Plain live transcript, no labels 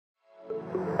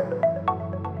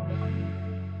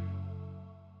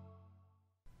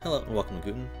Hello and welcome to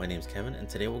Gooten. My name is Kevin, and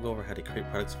today we'll go over how to create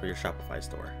products for your Shopify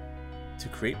store. To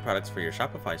create products for your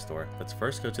Shopify store, let's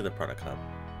first go to the Product Hub.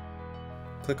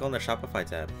 Click on the Shopify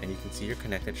tab and you can see your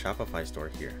connected Shopify store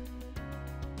here.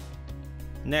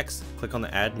 Next, click on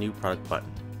the Add New Product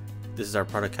button. This is our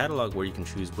product catalog where you can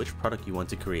choose which product you want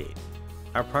to create.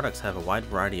 Our products have a wide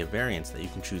variety of variants that you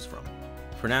can choose from.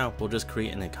 For now, we'll just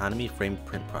create an economy framed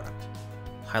print product.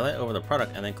 Highlight over the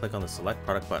product and then click on the Select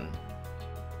Product button.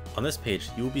 On this page,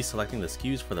 you will be selecting the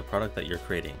SKUs for the product that you're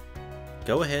creating.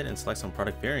 Go ahead and select some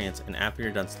product variants, and after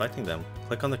you're done selecting them,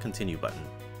 click on the Continue button.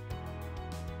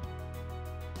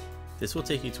 This will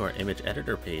take you to our image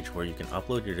editor page where you can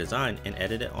upload your design and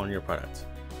edit it on your product.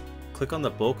 Click on the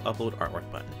Bulk Upload Artwork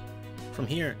button. From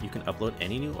here, you can upload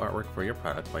any new artwork for your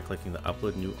product by clicking the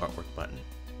Upload New Artwork button.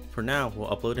 For now, we'll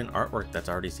upload an artwork that's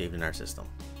already saved in our system.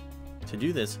 To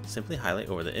do this, simply highlight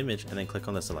over the image and then click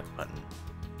on the Select button.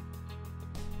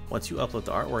 Once you upload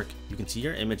the artwork, you can see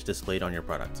your image displayed on your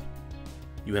product.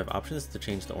 You have options to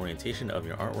change the orientation of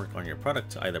your artwork on your product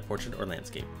to either portrait or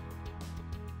landscape.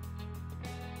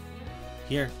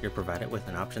 Here, you're provided with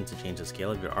an option to change the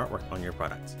scale of your artwork on your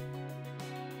product.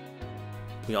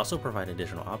 We also provide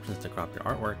additional options to crop your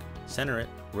artwork, center it,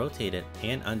 rotate it,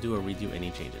 and undo or redo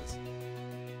any changes.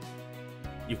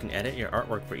 You can edit your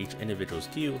artwork for each individual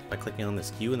SKU by clicking on the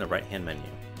SKU in the right-hand menu.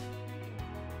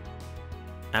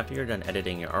 After you're done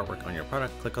editing your artwork on your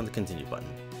product, click on the Continue button.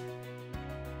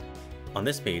 On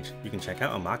this page, you can check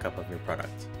out a mock-up of your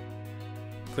product.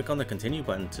 Click on the Continue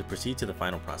button to proceed to the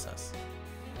final process.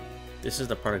 This is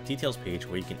the product details page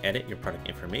where you can edit your product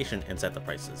information and set the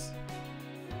prices.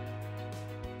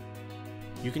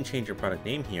 You can change your product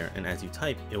name here, and as you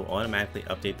type, it will automatically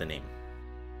update the name.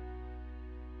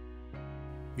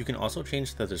 You can also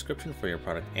change the description for your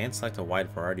product and select a wide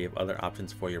variety of other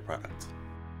options for your product.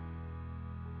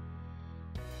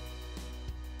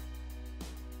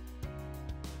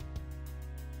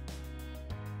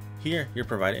 Here, you're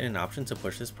provided an option to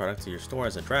push this product to your store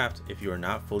as a draft if you are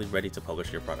not fully ready to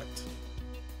publish your product.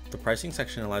 The pricing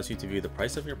section allows you to view the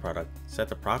price of your product, set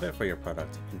the profit for your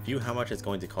product, and view how much it's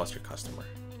going to cost your customer.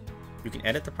 You can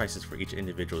edit the prices for each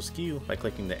individual SKU by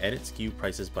clicking the Edit SKU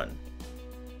Prices button.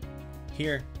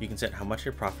 Here, you can set how much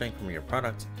you're profiting from your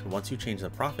product, and once you change the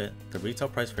profit, the retail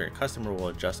price for your customer will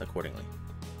adjust accordingly.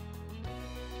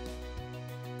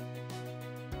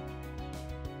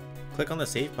 Click on the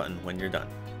Save button when you're done.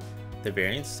 The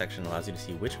Variants section allows you to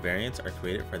see which variants are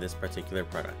created for this particular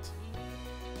product.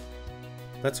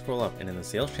 Let's scroll up, and in the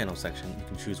Sales Channel section, you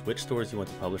can choose which stores you want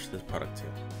to publish this product to.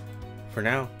 For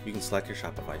now, you can select your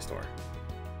Shopify store.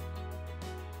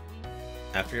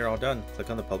 After you're all done, click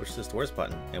on the Publish to Stores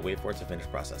button and wait for it to finish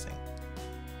processing.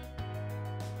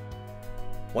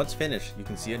 Once finished, you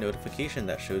can see a notification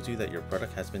that shows you that your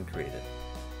product has been created.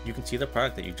 You can see the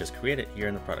product that you just created here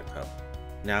in the Product Hub.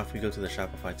 Now if we go to the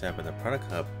Shopify tab in the Product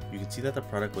Hub, you can see that the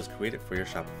product was created for your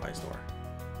Shopify store.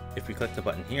 If we click the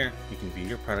button here, you can view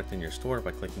your product in your store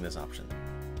by clicking this option.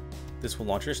 This will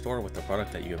launch your store with the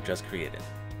product that you have just created.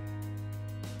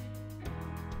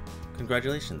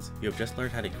 Congratulations, you have just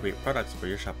learned how to create products for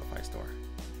your Shopify store.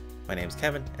 My name is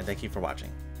Kevin, and thank you for watching.